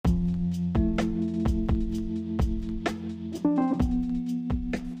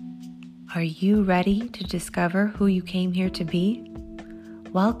Are you ready to discover who you came here to be?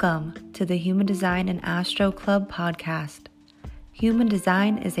 Welcome to the Human Design and Astro Club podcast. Human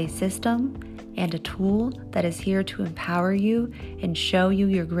Design is a system and a tool that is here to empower you and show you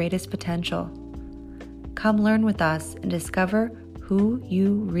your greatest potential. Come learn with us and discover who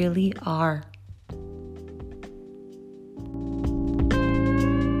you really are.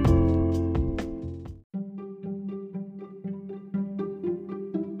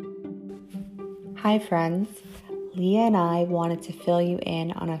 Hi friends, Leah and I wanted to fill you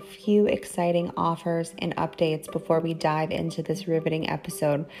in on a few exciting offers and updates before we dive into this riveting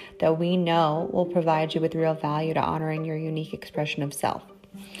episode that we know will provide you with real value to honoring your unique expression of self.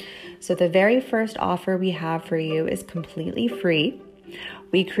 So the very first offer we have for you is completely free.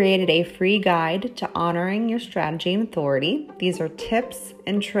 We created a free guide to honoring your strategy and authority. These are tips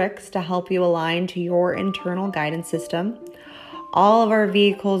and tricks to help you align to your internal guidance system. All of our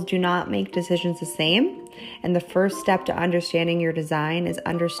vehicles do not make decisions the same, and the first step to understanding your design is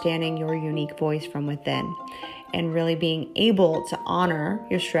understanding your unique voice from within and really being able to honor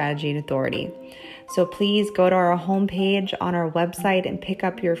your strategy and authority. So please go to our homepage on our website and pick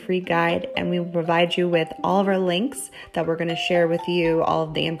up your free guide, and we will provide you with all of our links that we're going to share with you, all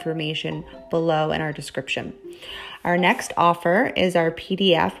of the information below in our description. Our next offer is our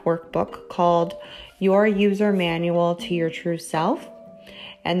PDF workbook called Your User Manual to Your True Self.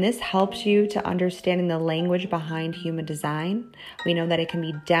 And this helps you to understanding the language behind human design. We know that it can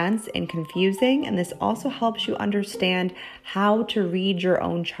be dense and confusing, and this also helps you understand how to read your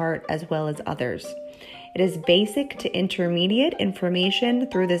own chart as well as others. It is basic to intermediate information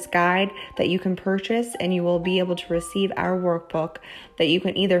through this guide that you can purchase, and you will be able to receive our workbook that you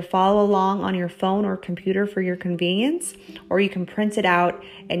can either follow along on your phone or computer for your convenience, or you can print it out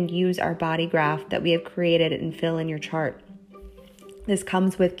and use our body graph that we have created and fill in your chart. This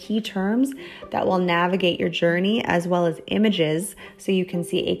comes with key terms that will navigate your journey as well as images so you can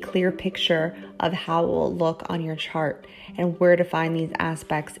see a clear picture of how it will look on your chart and where to find these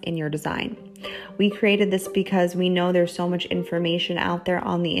aspects in your design. We created this because we know there's so much information out there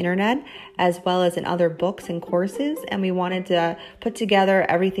on the internet as well as in other books and courses, and we wanted to put together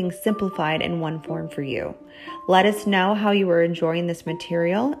everything simplified in one form for you. Let us know how you are enjoying this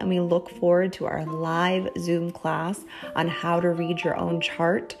material, and we look forward to our live Zoom class on how to read your own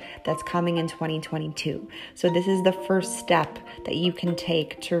chart that's coming in 2022. So this is the first step that you can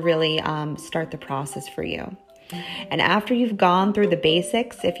take to really start the process for you. And after you've gone through the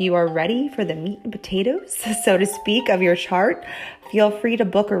basics, if you are ready for the meat and potatoes, so to speak, of your chart, feel free to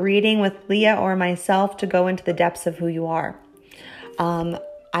book a reading with Leah or myself to go into the depths of who you are.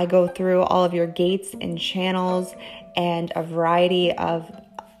 I go through all of your gates and channels and a variety of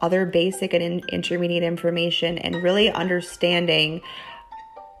other basic and intermediate information, and really understanding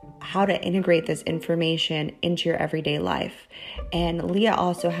how to integrate this information into your everyday life. And Leah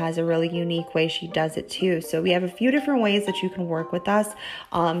also has a really unique way she does it too. So we have a few different ways that you can work with us,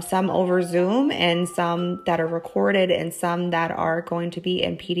 some over Zoom and some that are recorded and some that are going to be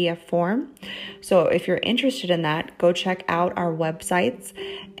in PDF form. So if you're interested in that, go check out our websites.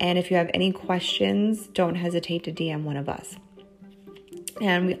 And if you have any questions, don't hesitate to DM one of us.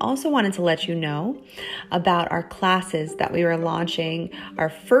 And we also wanted to let you know about our classes that we were launching, our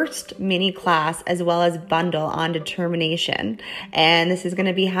first mini class as well as bundle on determination. And this is going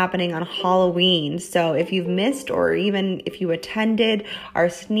to be happening on Halloween. So if you've missed, or even if you attended our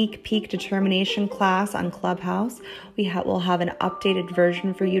sneak peek determination class on Clubhouse, we'll have an updated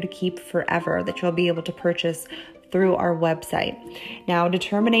version for you to keep forever that you'll be able to purchase through our website. Now,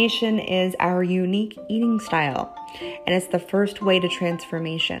 determination is our unique eating style, and it's the first way to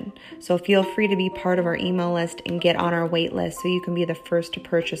transformation. So feel free to be part of our email list and get on our wait list so you can be the first to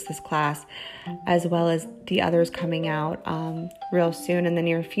purchase this class, as well as the others coming out real soon in the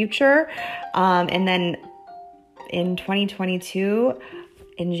near future. And then in 2022,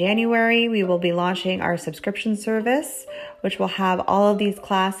 in January, we will be launching our subscription service, which will have all of these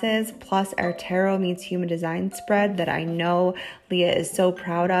classes, plus our Tarot Meets Human Design spread that I know Leah is so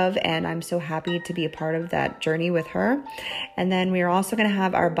proud of, and I'm so happy to be a part of that journey with her. And then we are also going to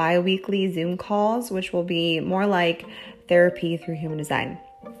have our bi-weekly Zoom calls, which will be more like therapy through human design.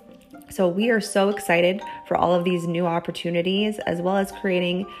 So we are so excited for all of these new opportunities, as well as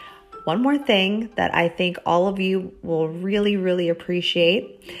creating one more thing that I think all of you will really, really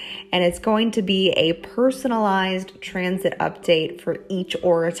appreciate. And it's going to be a personalized transit update for each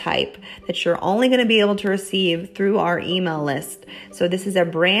aura type that you're only going to be able to receive through our email list. So this is a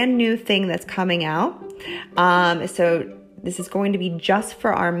brand new thing that's coming out. So This is going to be just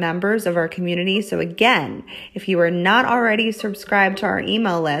for our members of our community. So again, if you are not already subscribed to our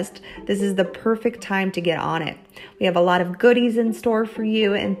email list, this is the perfect time to get on it. We have a lot of goodies in store for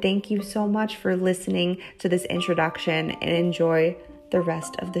you, and thank you so much for listening to this introduction, and enjoy the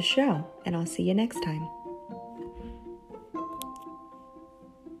rest of the show. And I'll see you next time.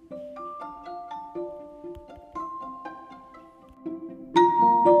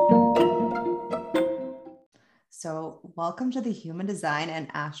 So welcome to the Human Design and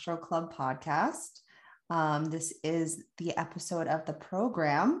Astro Club podcast. This is the episode of the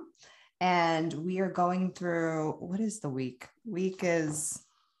program, and we are going through, what is the week? Week is,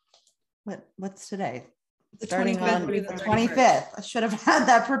 what's today? Starting 25th, on the 25th. I should have had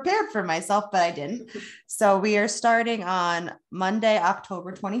that prepared for myself, but I didn't. So we are starting on Monday,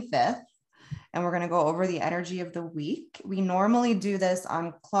 October 25th. And we're going to go over the energy of the week. We normally do this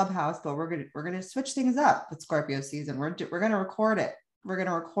on Clubhouse, but we're going to switch things up with Scorpio season. We're going to record it. We're going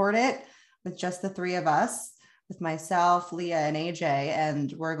to record it with just the three of us, with myself, Leah, and AJ,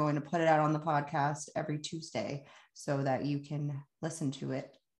 and we're going to put it out on the podcast every Tuesday so that you can listen to it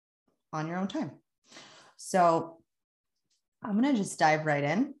on your own time. So I'm going to just dive right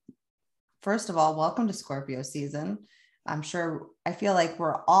in. First of all, welcome to Scorpio season. I feel like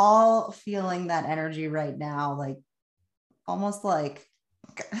we're all feeling that energy right now, like almost like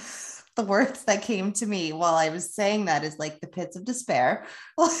the words that came to me while I was saying that is like the pits of despair.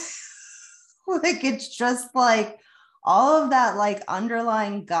 Like it's just like all of that like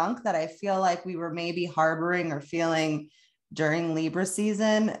underlying gunk that I feel like we were maybe harboring or feeling during Libra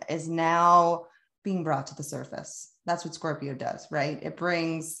season is now being brought to the surface. That's what Scorpio does, right? It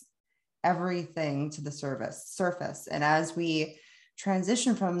brings everything to the surface. And as we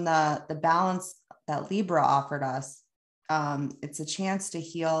transition from the balance that Libra offered us, it's a chance to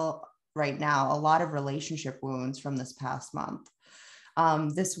heal right now a lot of relationship wounds from this past month.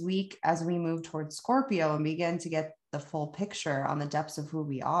 This week, as we move towards Scorpio and begin to get the full picture on the depths of who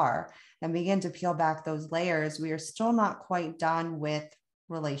we are and begin to peel back those layers, we are still not quite done with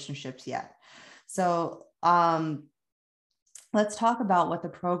relationships yet. So let's talk about what the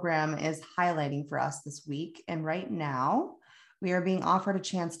program is highlighting for us this week. And right now, we are being offered a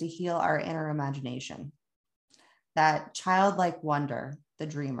chance to heal our inner imagination, that childlike wonder, the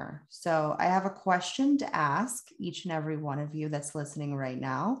dreamer. So I have a question to ask each and every one of you that's listening right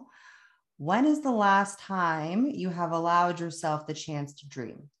now. When is the last time you have allowed yourself the chance to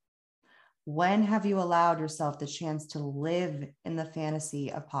dream? When have you allowed yourself the chance to live in the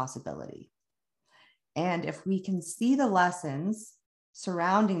fantasy of possibility? And if we can see the lessons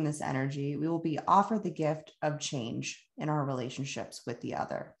surrounding this energy, we will be offered the gift of change in our relationships with the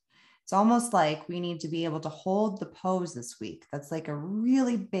other. It's almost like we need to be able to hold the pose this week. That's like a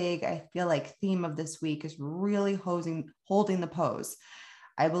really big, I feel like, theme of this week is really holding the pose.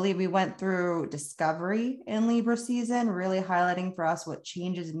 I believe we went through discovery in Libra season, really highlighting for us what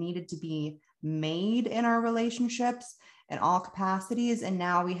changes needed to be made in our relationships in all capacities. And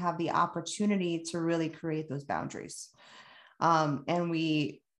now we have the opportunity to really create those boundaries. And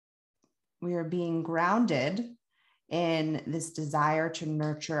we are being grounded in this desire to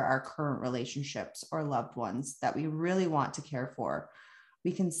nurture our current relationships or loved ones that we really want to care for.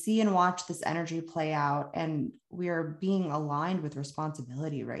 We can see and watch this energy play out, and we are being aligned with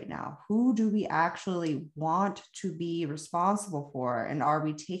responsibility right now. Who do we actually want to be responsible for? And are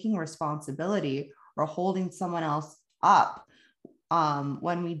we taking responsibility or holding someone else up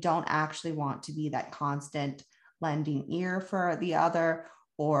when we don't actually want to be that constant lending ear for the other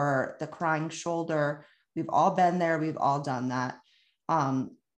or the crying shoulder? We've all been there. We've all done that.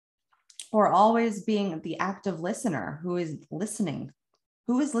 Or always being the active listener who is listening.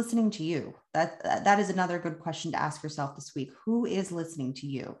 Who is listening to you? That is another good question to ask yourself this week. Who is listening to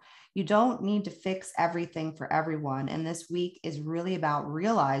you? You don't need to fix everything for everyone. And this week is really about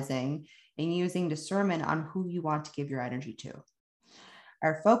realizing and using discernment on who you want to give your energy to.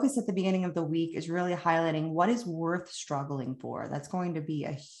 Our focus at the beginning of the week is really highlighting what is worth struggling for. That's going to be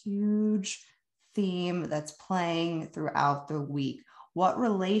a huge theme that's playing throughout the week. What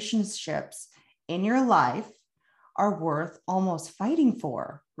relationships in your life are worth almost fighting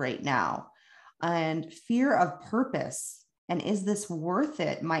for right now? And fear of purpose, and is this worth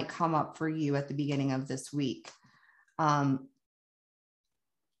it, might come up for you at the beginning of this week.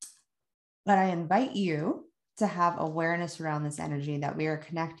 But I invite you to have awareness around this energy that we are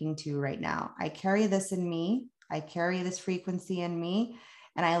connecting to right now. I carry this in me. I carry this frequency in me.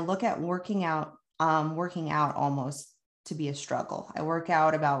 And I look at working out almost to be a struggle. I work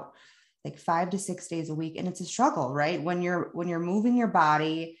out about like 5 to 6 days a week, and it's a struggle, right? When you're moving your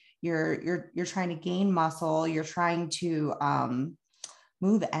body, you're trying to gain muscle, you're trying to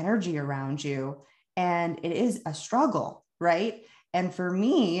move energy around you, and it is a struggle, right? And for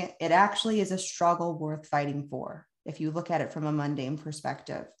me, it actually is a struggle worth fighting for if you look at it from a mundane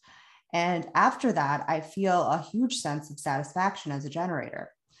perspective. And after that, I feel a huge sense of satisfaction as a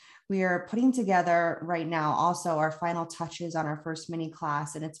generator. We are putting together right now also our final touches on our first mini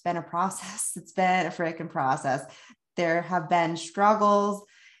class, and it's been a process. It's been a freaking process. There have been struggles.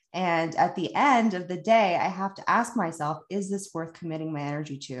 And at the end of the day, I have to ask myself, is this worth committing my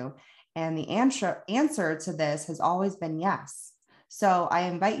energy to? And the answer to this has always been yes. So I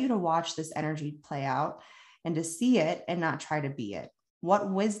invite you to watch this energy play out and to see it and not try to be it.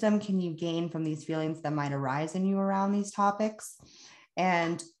 What wisdom can you gain from these feelings that might arise in you around these topics?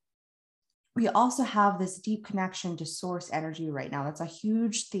 And we also have this deep connection to source energy right now. That's a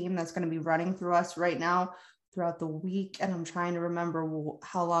huge theme that's going to be running through us right now throughout the week. And I'm trying to remember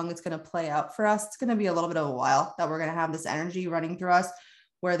how long it's going to play out for us. It's going to be a little bit of a while that we're going to have this energy running through us,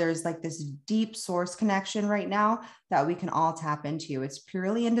 where there's like this deep source connection right now that we can all tap into. It's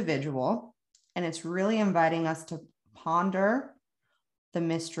purely individual, and it's really inviting us to ponder the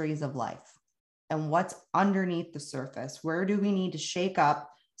mysteries of life and what's underneath the surface. Where do we need to shake up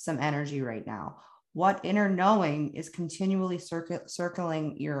some energy right now? What inner knowing is continually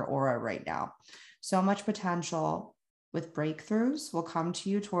circling your aura right now? So much potential with breakthroughs will come to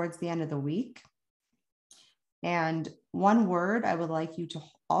you towards the end of the week. And one word I would like you to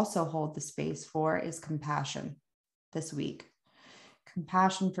also hold the space for is compassion this week.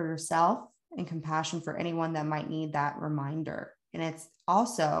 Compassion for yourself and compassion for anyone that might need that reminder. And it's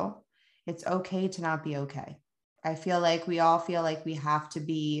okay to not be okay. I feel like we all feel like we have to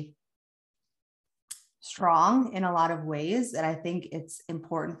be strong in a lot of ways. And I think it's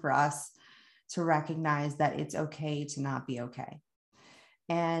important for us to recognize that it's okay to not be okay.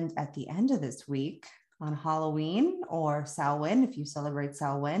 And at the end of this week, on Halloween or Samhain, if you celebrate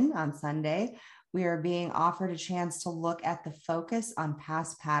Samhain on Sunday, we are being offered a chance to look at the focus on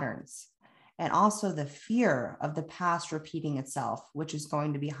past patterns and also the fear of the past repeating itself, which is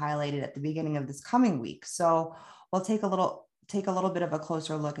going to be highlighted at the beginning of this coming week. So we'll take a little bit of a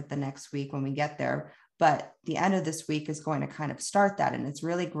closer look at the next week when we get there. But the end of this week is going to kind of start that. And it's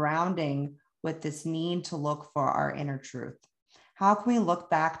really grounding with this need to look for our inner truth. How can we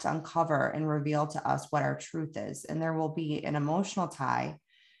look back to uncover and reveal to us what our truth is? And there will be an emotional tie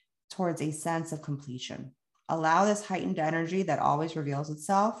towards a sense of completion. Allow this heightened energy that always reveals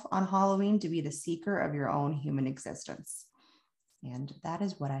itself on Halloween to be the seeker of your own human existence. And that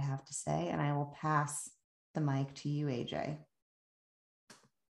is what I have to say. And I will pass the mic to you, AJ.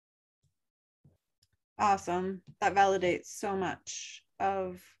 Awesome. That validates so much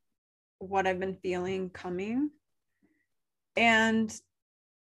of what I've been feeling coming. And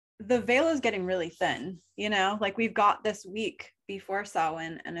the veil is getting really thin, like we've got this week before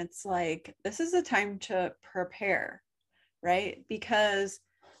Samhain, and it's like, this is a time to prepare, right? Because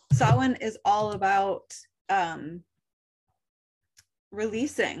Samhain is all about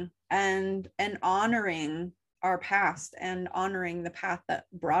releasing and honoring our past and honoring the path that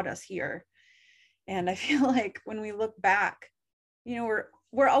brought us here. And I feel like when we look back,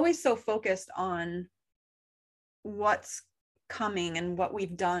 we're always so focused on what's coming and what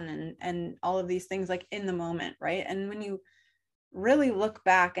we've done and all of these things, like in the moment, right? And when you really look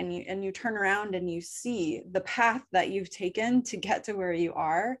back and you turn around and you see the path that you've taken to get to where you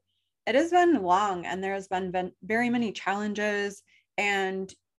are, it has been long, and there has been very many challenges,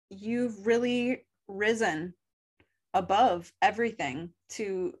 and you've really risen above everything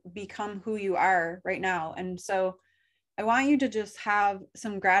to become who you are right now. And so I want you to just have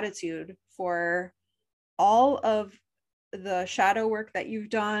some gratitude for all of the shadow work that you've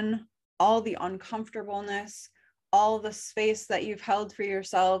done, all the uncomfortableness, all the space that you've held for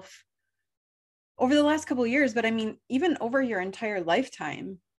yourself over the last couple of years, but I mean, even over your entire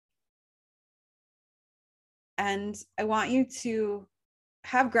lifetime. And I want you to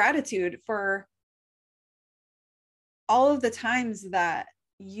have gratitude for all of the times that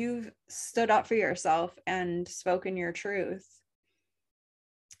you've stood up for yourself and spoken your truth.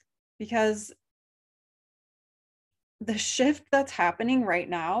 Because the shift that's happening right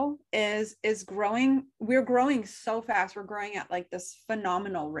now is growing. We're growing so fast. We're growing at like this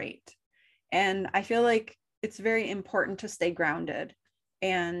phenomenal rate. And I feel like it's very important to stay grounded,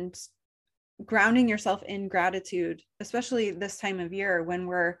 and grounding yourself in gratitude, especially this time of year when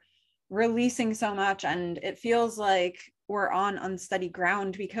we're releasing so much and it feels like we're on unsteady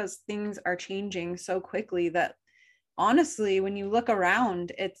ground because things are changing so quickly that honestly, when you look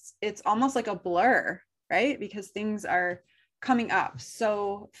around, it's almost like a blur, right? Because things are coming up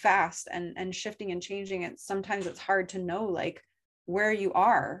so fast and shifting and changing. And sometimes it's hard to know like where you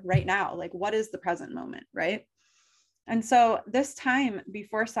are right now, like what is the present moment, right? And so this time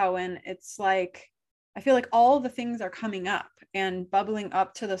before Samhain, it's like I feel like all the things are coming up and bubbling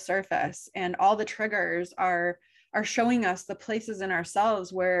up to the surface, and all the triggers are showing us the places in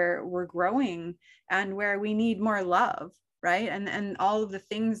ourselves where we're growing and where we need more love, right? And all of the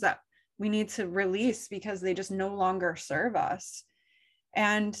things that we need to release because they just no longer serve us.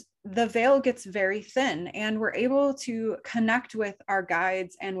 And the veil gets very thin, and we're able to connect with our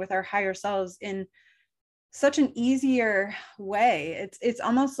guides and with our higher selves in such an easier way. It's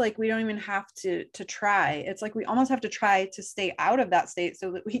almost like we don't even have to try. It's like we almost have to try to stay out of that state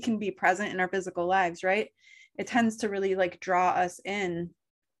so that we can be present in our physical lives, right? It tends to really like draw us in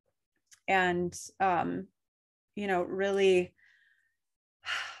and really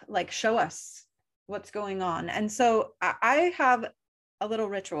like show us what's going on. And so I have a little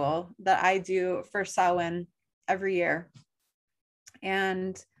ritual that I do for Samhain every year.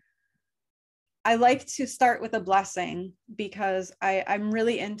 And I like to start with a blessing because I'm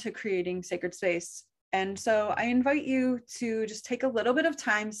really into creating sacred space. And so I invite you to just take a little bit of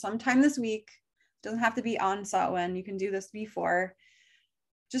time sometime this week. It doesn't have to be on Samhain. You can do this before,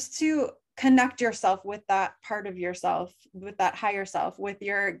 just to connect yourself with that part of yourself, with that higher self, with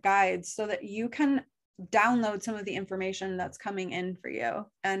your guides, so that you can download some of the information that's coming in for you,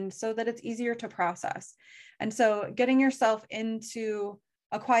 and so that it's easier to process. And so getting yourself into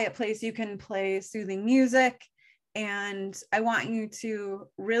a quiet place, you can play soothing music. And I want you to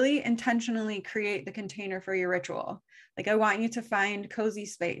really intentionally create the container for your ritual. Like I want you to find cozy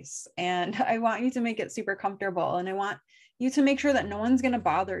space, and I want you to make it super comfortable. And I want you to make sure that no one's going to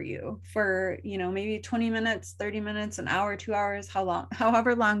bother you for, maybe 20 minutes, 30 minutes, an hour, 2 hours,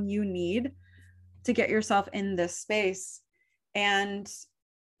 however long you need to get yourself in this space. And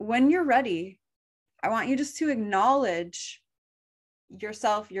when you're ready, I want you just to acknowledge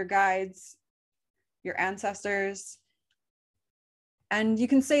yourself, your guides, your ancestors. And you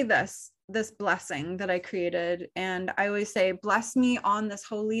can say this blessing that I created. And I always say, bless me on this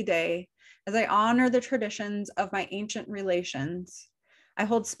holy day as I honor the traditions of my ancient relations. I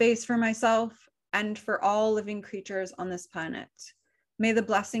hold space for myself and for all living creatures on this planet. May the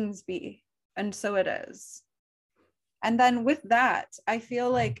blessings be. And so it is. And then with that, I feel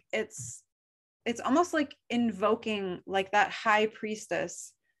like it's almost like invoking like that high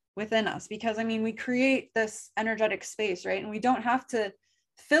priestess within us, because we create this energetic space, right? And we don't have to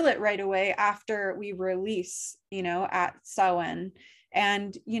fill it right away after we release, at Samhain.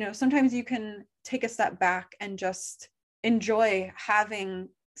 And, sometimes you can take a step back and just enjoy having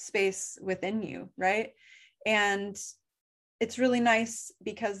space within you, right? And it's really nice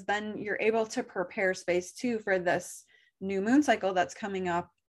because then you're able to prepare space too for this new moon cycle that's coming up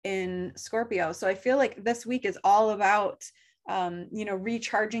in Scorpio. So I feel like this week is all about,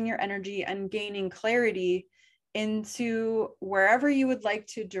 recharging your energy and gaining clarity into wherever you would like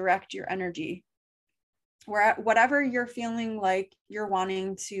to direct your energy, whatever you're feeling like you're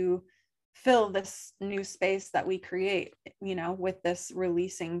wanting to fill this new space that we create, with this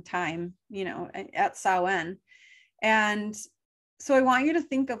releasing time, at Samhain. And so I want you to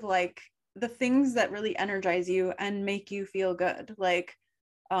think of like the things that really energize you and make you feel good. Like,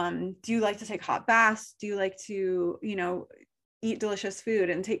 do you like to take hot baths? Do you like to, eat delicious food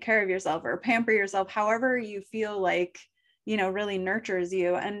and take care of yourself or pamper yourself, however you feel like, really nurtures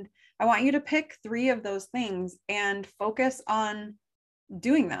you? And I want you to pick 3 of those things and focus on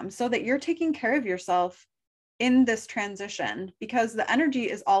doing them so that you're taking care of yourself in this transition, because the energy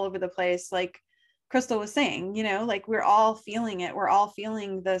is all over the place. Like Crystal was saying, like we're all feeling it. We're all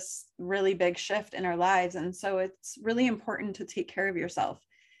feeling this really big shift in our lives. And so it's really important to take care of yourself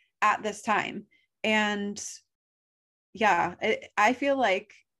at this time. And yeah, I feel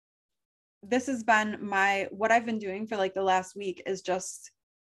like this has been what I've been doing for like the last week is just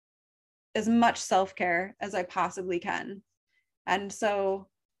as much self-care as I possibly can. And so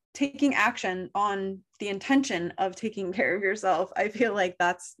taking action on the intention of taking care of yourself, I feel like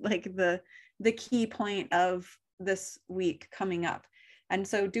that's like the key point of this week coming up. And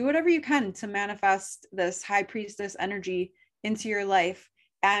so do whatever you can to manifest this high priestess energy into your life,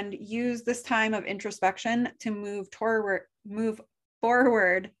 and use this time of introspection to move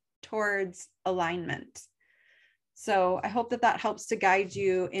forward towards alignment. So I hope that helps to guide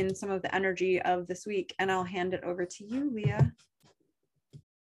you in some of the energy of this week. And I'll hand it over to you, Leah.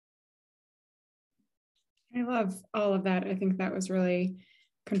 I love all of that. I think that was really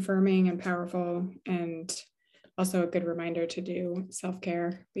confirming and powerful, and also a good reminder to do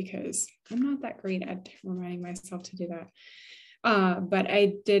self-care, because I'm not that great at reminding myself to do that. But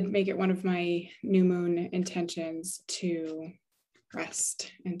I did make it one of my new moon intentions to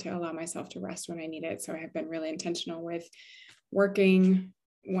rest and to allow myself to rest when I need it. So I have been really intentional with working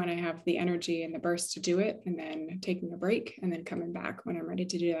when I have the energy and the burst to do it, and then taking a break and then coming back when I'm ready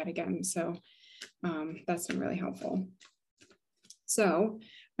to do that again. So that's been really helpful. So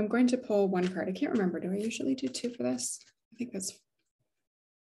I'm going to pull one card. I can't remember. Do I usually do two for this? I think that's,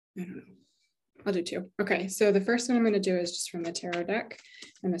 I don't know. I'll do two. Okay, so the first one I'm going to do is just from the tarot deck,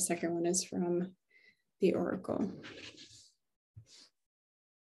 and the second one is from the oracle.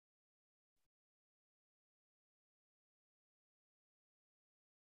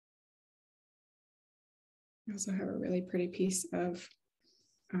 I also have a really pretty piece of,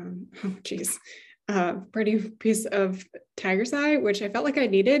 pretty piece of tiger's eye, which I felt like I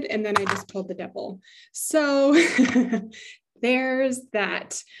needed, and then I just pulled the devil. So there's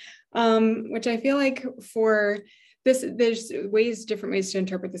that, which I feel like for this, there's different ways to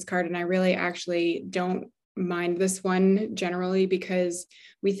interpret this card, and I really actually don't mind this one generally, because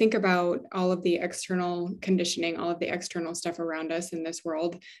we think about all of the external conditioning, all of the external stuff around us in this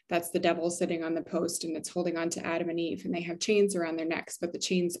world. That's the devil sitting on the post, and it's holding on to Adam and Eve, and they have chains around their necks, but the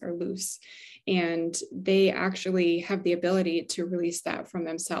chains are loose, and they actually have the ability to release that from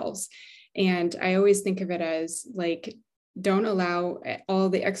themselves. And I always think of it as like, don't allow all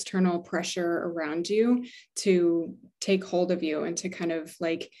the external pressure around you to take hold of you and to kind of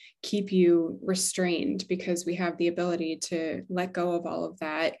like keep you restrained, because we have the ability to let go of all of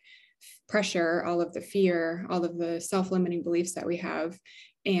that pressure, all of the fear, all of the self-limiting beliefs that we have,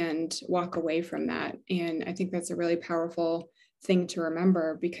 and walk away from that. And I think that's a really powerful thing to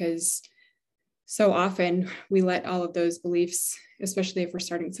remember, because so often we let all of those beliefs, especially if we're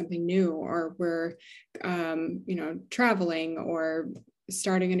starting something new, or we're, traveling, or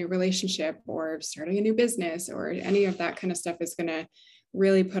starting a new relationship, or starting a new business, or any of that kind of stuff, is going to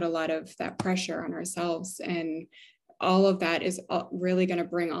really put a lot of that pressure on ourselves. And all of that is really going to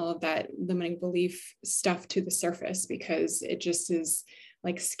bring all of that limiting belief stuff to the surface, because it just is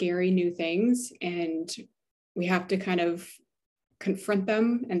like scary new things. And we have to kind of confront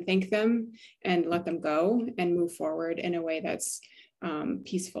them and thank them and let them go and move forward in a way that's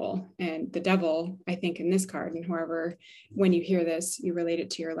peaceful. And the devil, I think in this card, and whoever, when you hear this, you relate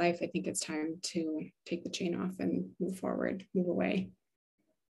it to your life, I think it's time to take the chain off and move forward, move away.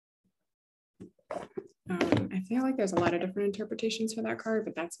 I feel like there's a lot of different interpretations for that card,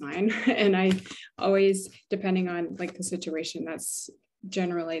 but that's mine. And I always, depending on like the situation, that's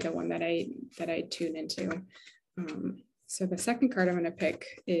generally the one that I tune into. So the second card I'm going to pick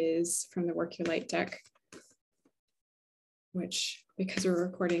is from the Work Your Light deck, which, because we're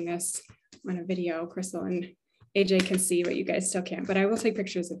recording this on a video, Crystal and AJ can see, but you guys still can't. But I will take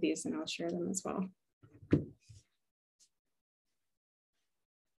pictures of these and I'll share them as well.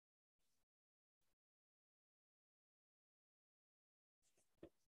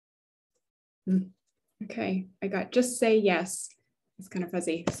 Okay, I got just say yes. It's kind of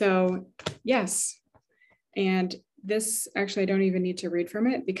fuzzy. So yes. And this, actually, I don't even need to read from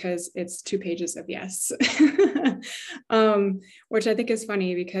it, because it's 2 pages of yes, which I think is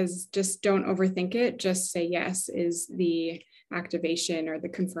funny, because just don't overthink it. Just say yes is the activation or the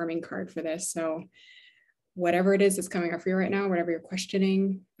confirming card for this. So whatever it is that's coming up for you right now, whatever you're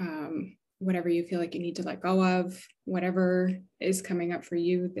questioning, whatever you feel like you need to let go of, whatever is coming up for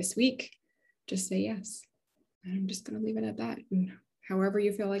you this week, just say yes. And I'm just going to leave it at that. And however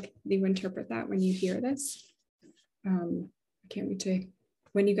you feel like you interpret that when you hear this. I can't wait to,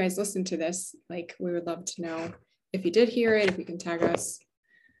 when you guys listen to this, like, we would love to know if you did hear it, if you can tag us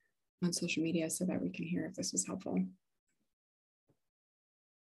on social media so that we can hear if this was helpful.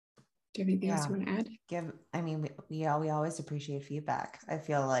 Do you have anything else you want to add? We always appreciate feedback. I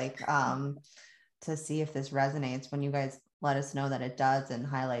feel like to see if this resonates, when you guys let us know that it does, and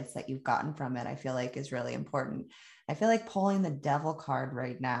highlights that you've gotten from it, I feel like is really important. I feel like pulling the devil card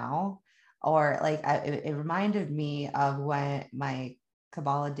right now, or like it reminded me of when my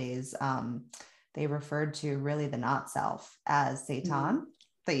Kabbalah days, they referred to really the not self as Satan.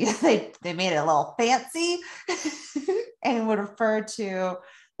 They made it a little fancy and would refer to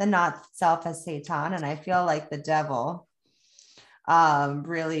the not self as Satan. And I feel like the devil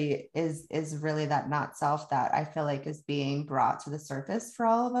really is really that not self that I feel like is being brought to the surface for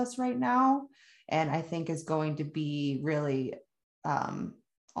all of us right now. And I think is going to be really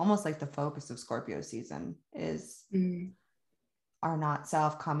almost like the focus of Scorpio season is our not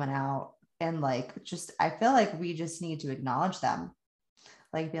self coming out. And like, just, I feel like we just need to acknowledge them.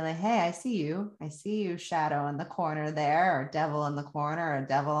 Like, be like, hey, I see you, shadow in the corner there, or devil in the corner, or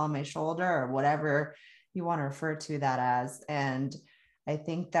devil on my shoulder, or whatever you want to refer to that as. And I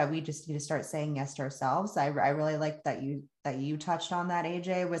think that we just need to start saying yes to ourselves. I really like that you touched on that,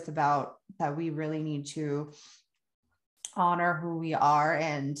 AJ, with about that we really need to honor who we are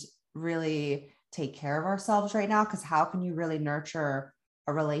and really take care of ourselves right now. Because how can you really nurture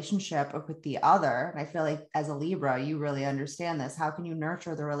a relationship with the other? And I feel like as a Libra, you really understand this. How can you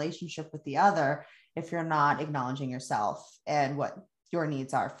nurture the relationship with the other if you're not acknowledging yourself and what your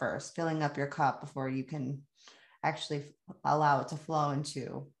needs are first, filling up your cup before you can actually allow it to flow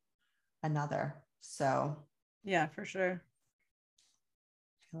into another? So yeah, for sure.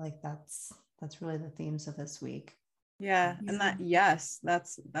 I feel like that's really the themes of this week. Yeah. And that, yes,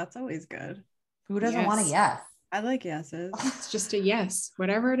 that's always good. Who doesn't want a yes? I like yeses. It's just a yes.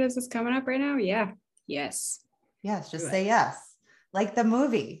 Whatever it is that's coming up right now. Yeah. Yes. Yes. Just say yes. Like the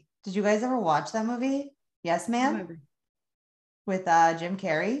movie. Did you guys ever watch that movie? Yes, Man? With Jim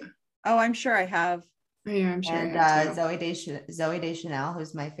Carrey. Oh, I'm sure I have. Yeah, I'm sure. And Zooey Deschanel,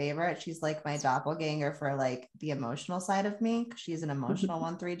 who's my favorite. She's like my doppelganger for like the emotional side of me. She's an emotional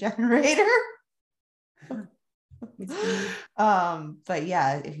 1-3 generator. But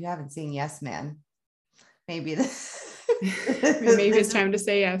yeah, if you haven't seen Yes Man, maybe maybe it's time to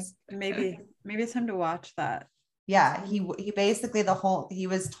say yes. Maybe it's time to watch that. Yeah, he basically he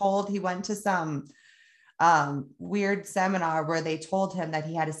was told, he went to some weird seminar where they told him that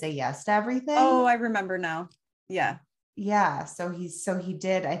he had to say yes to everything. Oh, I remember now. Yeah. So he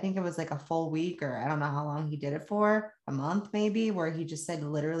did, I think it was like a full week, or I don't know how long he did it for, a month maybe, where he just said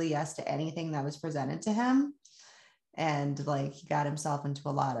literally yes to anything that was presented to him. And like he got himself into a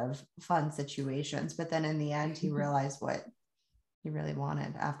lot of fun situations, but then in the end he realized what he really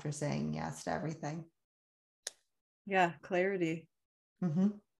wanted after saying yes to everything. Yeah, clarity. I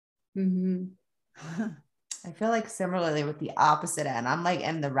feel like similarly with the opposite end, I'm like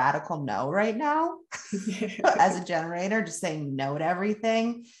in the radical no right now as a generator, just saying no to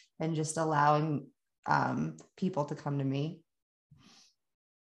everything and just allowing people to come to me.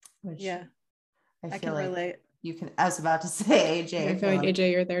 Which yeah, I can like relate. You can, I was about to say, AJ. I feel like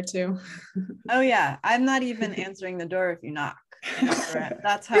AJ, you're there too. Oh yeah. I'm not even answering the door if you knock.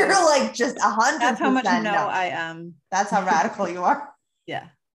 That's how you're like just 100%. That's how much no I am. That's how radical you are. Yeah.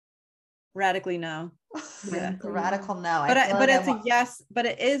 Radically no. Yeah. Radical no. But it's a yes, but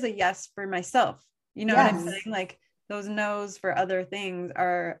it is a yes for myself. You know what I'm saying? Like those no's for other things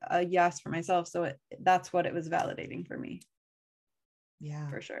are a yes for myself. So that's what it was validating for me. Yeah.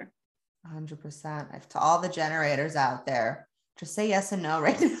 For sure. 100%. To all the generators out there, just say yes and no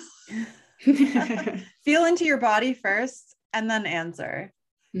right now. Feel into your body first and then answer.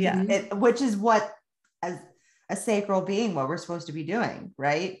 Yeah. Which is what, as a sacral being, what we're supposed to be doing,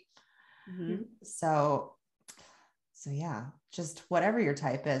 right? So yeah, just whatever your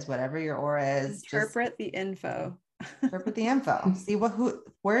type is, whatever your aura is, interpret the info. See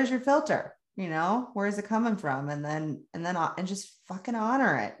where's your filter? You know, where is it coming from? And just fucking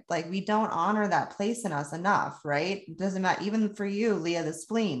honor it. Like we don't honor that place in us enough, right? It doesn't matter. Even for you, Leah, the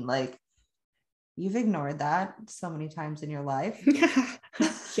spleen, like you've ignored that so many times in your life.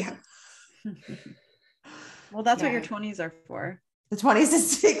 Yeah. Well, that's what your 20s are for. The 20s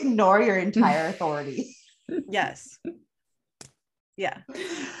is to ignore your entire authority. Yes. Yeah.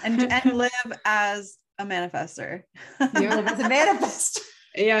 And live as a manifester. Yeah, live as a manifester.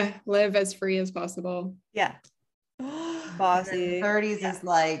 Yeah, live as free as possible. Yeah. Bossy. 30s is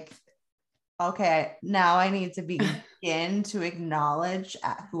like, okay, now I need to begin to acknowledge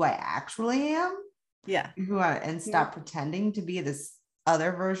who I actually am. Yeah. And stop pretending to be this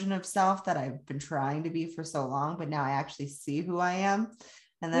other version of self that I've been trying to be for so long, but now I actually see who I am.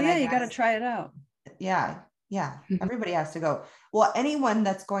 And then you got to try it out. Yeah. Everybody has to go. Well, anyone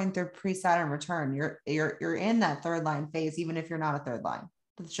that's going through pre-Saturn return, you're in that third line phase, even if you're not a third line.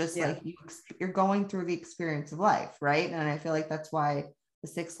 It's just like you're going through the experience of life, right? And I feel like that's why the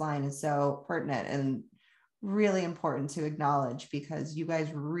 6th line is so pertinent and really important to acknowledge, because you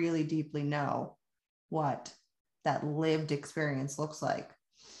guys really deeply know what that lived experience looks like.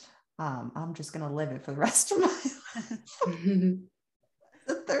 I'm just going to live it for the rest of my life.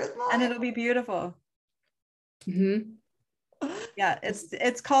 The 3rd line. And it'll be beautiful. Yeah,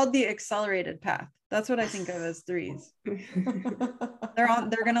 it's called the accelerated path. That's what I think of as 3s.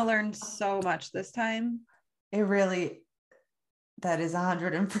 They're gonna learn so much this time. It really, that is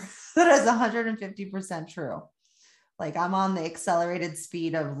 150% true. Like I'm on the accelerated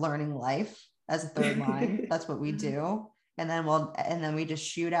speed of learning life as a 3rd line. That's what we do. And then we just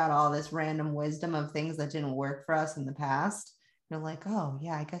shoot out all this random wisdom of things that didn't work for us in the past. You're like, oh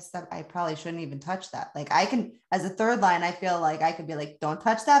yeah, I guess that I probably shouldn't even touch that. Like I can, as a 3rd line, I feel like I could be like, don't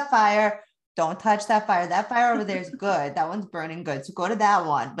touch that fire. Don't touch that fire. That fire over there is good. That one's burning good. So go to that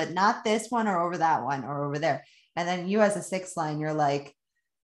one, but not this one or over that one or over there. And then you as a sixth line, you're like,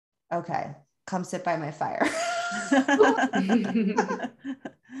 okay, come sit by my fire.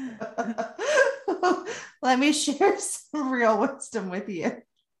 Let me share some real wisdom with you.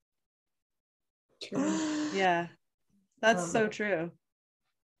 True. Yeah, that's so true.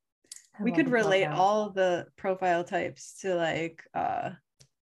 We could relate all the profile types to like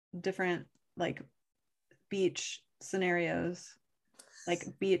different like beach scenarios, like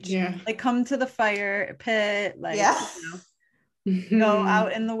beach, like come to the fire pit, like go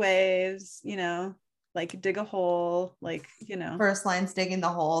out in the waves, like dig a hole, like first line's digging the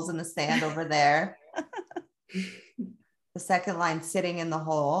holes in the sand over there. The second line sitting in the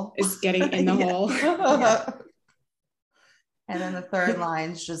hole is getting in the hole. And then the third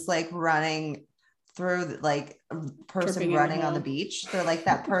line's just like running through, like a person Tripping running on the beach. They're like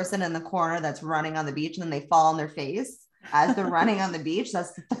that person in the corner that's running on the beach, and then they fall on their face as they're running on the beach.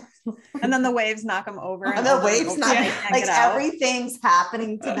 That's the third. And then the waves knock them over. And the waves knock, like everything's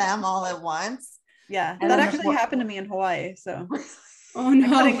happening to them all at once. Yeah, and that actually happened to me in Hawaii. So oh no,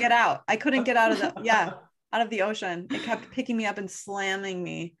 I couldn't get out. I couldn't get out of out of the ocean. It kept picking me up and slamming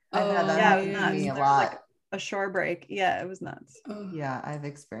me. I've had that happen to me a lot. Like a shore break. Yeah, it was nuts. Yeah, I've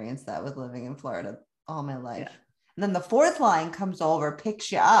experienced that with living in Florida all my life. Yeah. And then the fourth line comes over,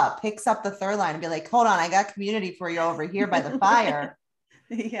 picks up the third line and be like, hold on, I got community for you over here by the fire.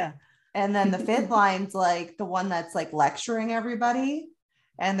 Yeah. And then the fifth line's like the one that's like lecturing everybody.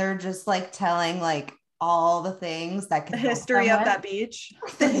 And they're just like telling like all the things that can the history of that beach.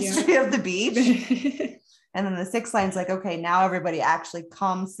 The history of the beach. And then the sixth line's like, okay, now everybody actually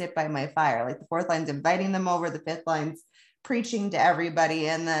come sit by my fire. Like the fourth line's inviting them over. The fifth line's preaching to everybody.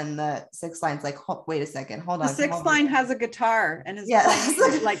 And then the sixth line's like, wait a second, hold on. The sixth line has a guitar and is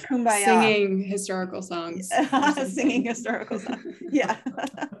playing, like Kumbaya. Singing historical songs. Singing historical songs. Yeah.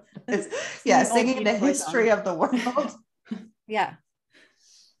 Singing the history of the world. Yeah.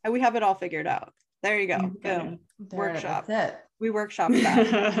 And we have it all figured out. There you go. Boom. Workshop. That's it. We workshopped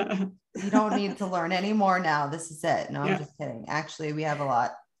that. You don't need to learn any more now. This is it. No, I'm just kidding. Actually, we have a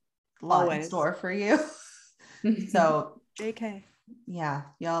lot in store for you. So JK. Yeah,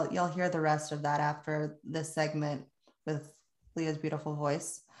 you'll hear the rest of that after this segment with Leah's beautiful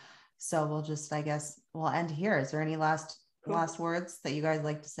voice. So we'll just, I guess, we'll end here. Is there any last words that you guys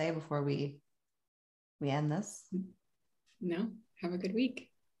like to say before we end this? No. Have a good week.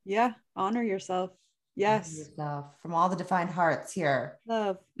 Yeah. Honor yourself. Yes. Honor yourself. From all the defined hearts here.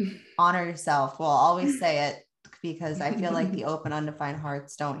 Love. Honor yourself. We'll always say it because I feel like the open, undefined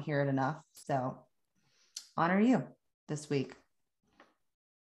hearts don't hear it enough. So honor you this week.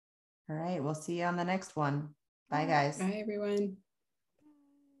 All right. We'll see you on the next one. Bye, guys. Bye, everyone.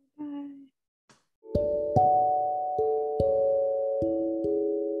 Bye.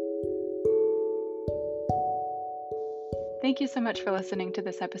 Thank you so much for listening to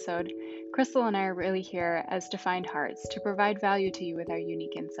this episode. Crystal and I are really here as Defined Hearts to provide value to you with our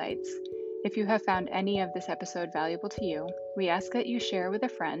unique insights. If you have found any of this episode valuable to you, we ask that you share with a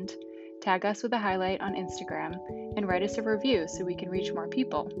friend, tag us with a highlight on Instagram, and write us a review so we can reach more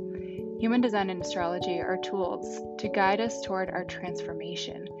people. Human design and astrology are tools to guide us toward our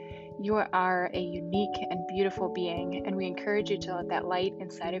transformation. You are a unique and beautiful being, and we encourage you to let that light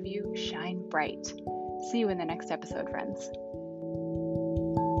inside of you shine bright. See you in the next episode, friends.